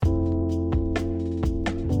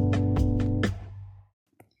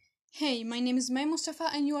Hey, my name is May Mustafa,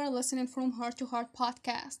 and you are listening from Heart to Heart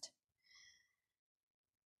podcast.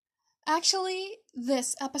 Actually,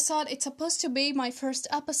 this episode it's supposed to be my first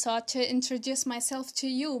episode to introduce myself to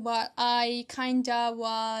you, but I kinda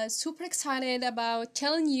was super excited about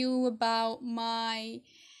telling you about my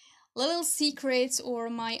little secrets or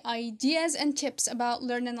my ideas and tips about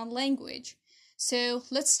learning a language. So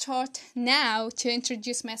let's start now to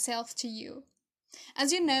introduce myself to you.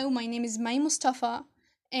 As you know, my name is May Mustafa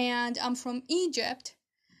and I'm from Egypt.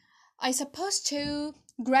 I supposed to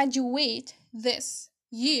graduate this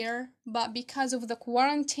year, but because of the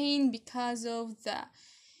quarantine, because of the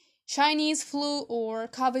Chinese flu or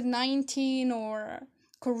COVID-19 or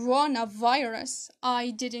coronavirus,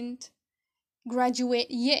 I didn't graduate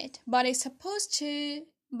yet. But I supposed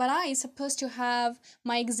to have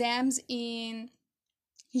my exams in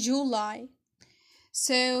July.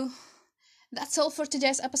 So that's all for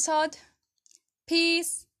today's episode.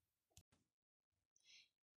 Peace.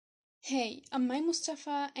 Hey, I'm Mai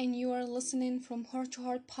Mustafa, and you are listening from Heart to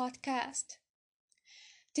Heart podcast.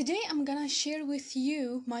 Today, I'm gonna share with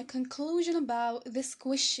you my conclusion about this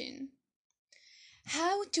question: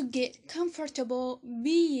 how to get comfortable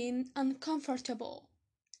being uncomfortable.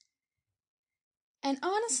 And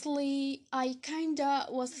honestly, I kinda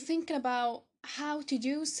was thinking about how to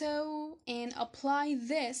do so and apply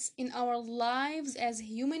this in our lives as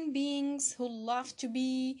human beings who love to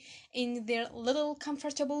be in their little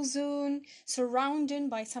comfortable zone,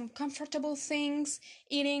 surrounded by some comfortable things,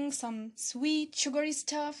 eating some sweet, sugary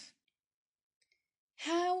stuff.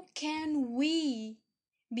 How can we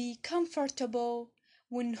be comfortable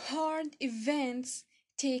when hard events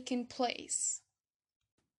taking place?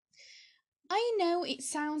 I know it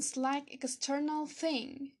sounds like external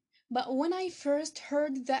thing, but when I first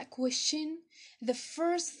heard that question, the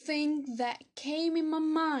first thing that came in my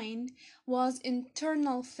mind was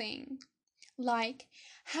internal thing. Like,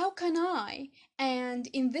 how can I, and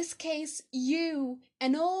in this case you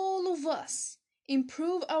and all of us,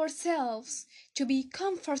 improve ourselves to be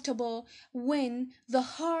comfortable when the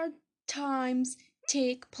hard times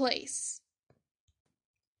take place?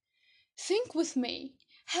 Think with me.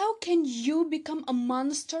 How can you become a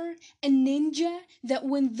monster, a ninja, that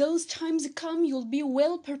when those times come you'll be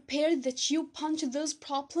well prepared that you punch those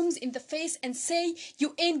problems in the face and say,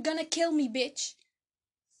 "You ain't gonna kill me, bitch"?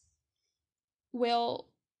 Well,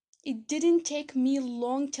 it didn't take me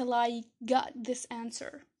long till I got this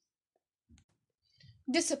answer.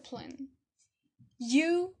 Discipline.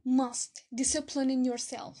 You must discipline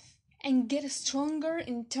yourself and get stronger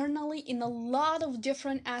internally in a lot of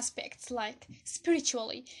different aspects, like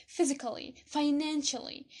spiritually, physically,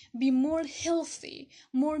 financially. Be more healthy,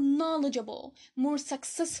 more knowledgeable, more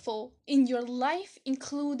successful in your life,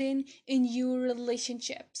 including in your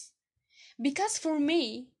relationships. Because for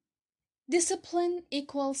me, discipline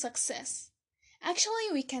equals success.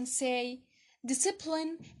 Actually, we can say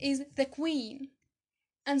discipline is the queen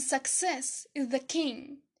and success is the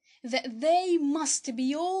king, that they must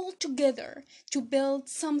be all together to build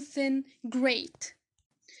something great,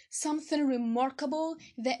 something remarkable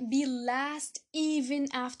that be last even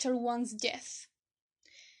after one's death.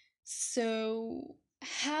 So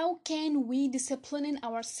how can we discipline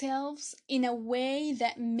ourselves in a way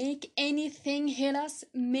that make anything hit us,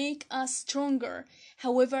 make us stronger,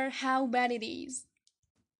 however how bad it is?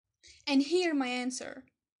 And here my answer: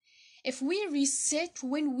 if we reset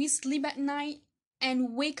when we sleep at night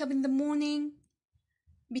and wake up in the morning,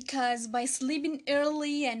 because by sleeping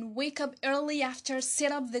early and wake up early after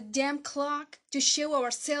set up the damn clock to show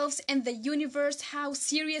ourselves and the universe how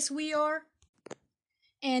serious we are,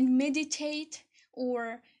 and meditate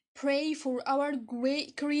or pray for our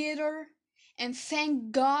great creator and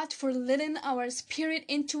thank God for letting our spirit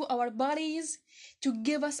into our bodies to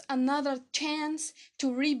give us another chance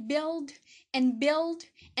to rebuild and build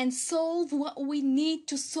and solve what we need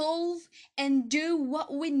to solve and do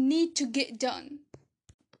what we need to get done.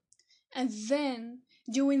 And then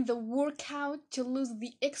doing the workout to lose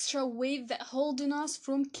the extra weight that holding us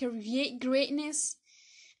from create greatness,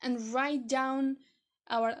 and write down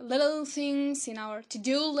our little things in our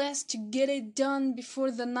to-do list to get it done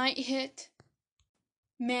before the night hit.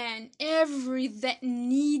 Man, every that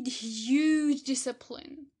need huge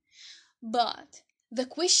discipline. But the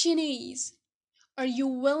question is, are you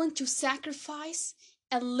willing to sacrifice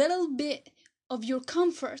a little bit of your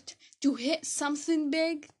comfort to hit something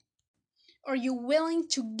big? Are you willing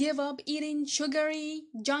to give up eating sugary,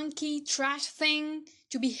 junky, trash thing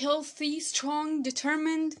to be healthy, strong,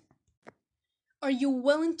 determined? Are you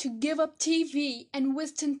willing to give up TV and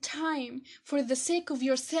wasting time for the sake of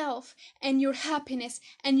yourself and your happiness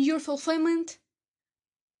and your fulfillment?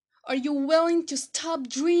 Are you willing to stop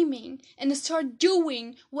dreaming and start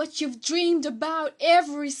doing what you've dreamed about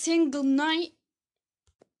every single night?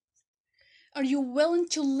 Are you willing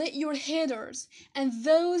to let your haters and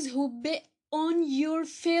those who bet on your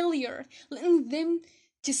failure, letting them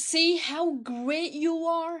to see how great you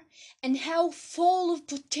are and how full of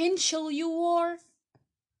potential you are?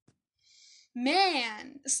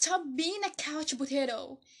 Man, stop being a couch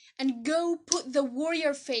potato and go put the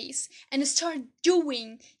warrior face and start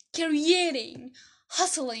doing, creating,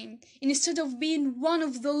 hustling instead of being one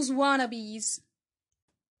of those wannabes.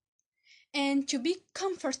 And to be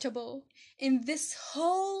comfortable in this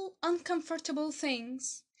whole uncomfortable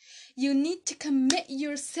things, you need to commit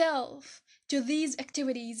yourself to these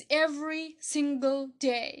activities every single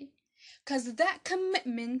day. Because that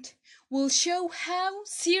commitment will show how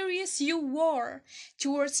serious you are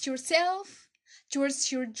towards yourself,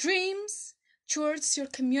 towards your dreams, towards your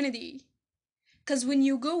community. Because when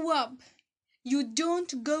you go up, you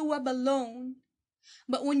don't go up alone.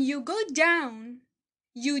 But when you go down,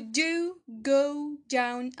 you do go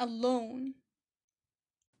down alone.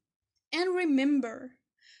 And remember,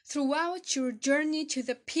 throughout your journey to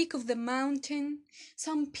the peak of the mountain,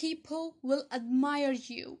 some people will admire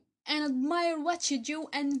you and admire what you do,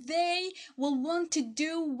 and they will want to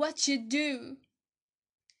do what you do.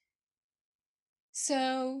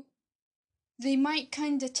 So they might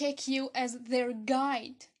kinda take you as their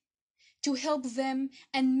guide to help them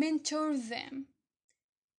and mentor them.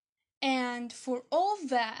 And for all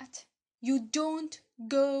that, you don't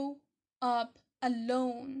go up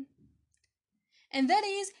alone. And that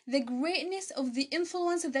is the greatness of the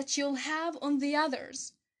influence that you'll have on the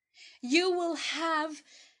others. You will have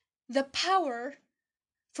the power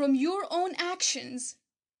from your own actions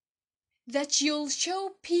that you'll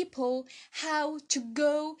show people how to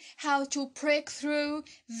go, how to break through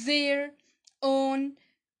their own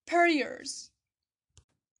barriers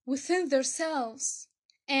within themselves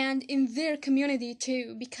and in their community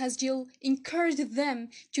too, because you'll encourage them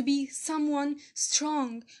to be someone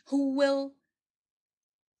strong who will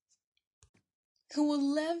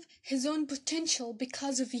live his own potential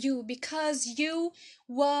because of you, because you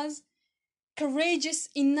was courageous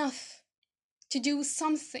enough to do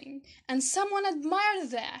something and someone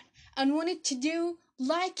admired that and wanted to do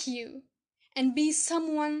like you and be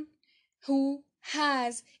someone who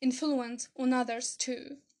has influence on others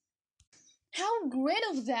too. How great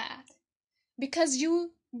of that! Because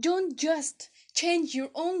you don't just change your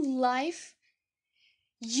own life,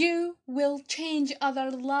 you will change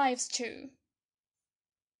other lives too.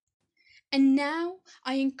 And now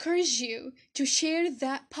I encourage you to share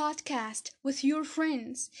that podcast with your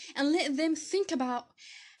friends and let them think about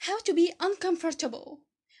how to be uncomfortable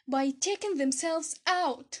by taking themselves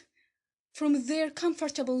out from their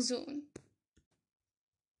comfortable zone.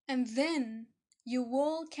 And then you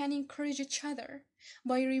all can encourage each other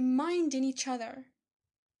by reminding each other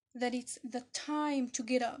that it's the time to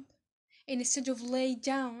get up instead of lay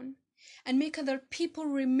down, and make other people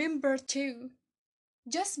remember too,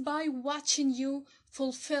 just by watching you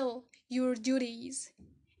fulfill your duties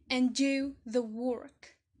and do the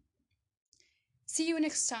work. See you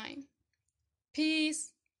next time.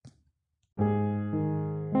 Peace.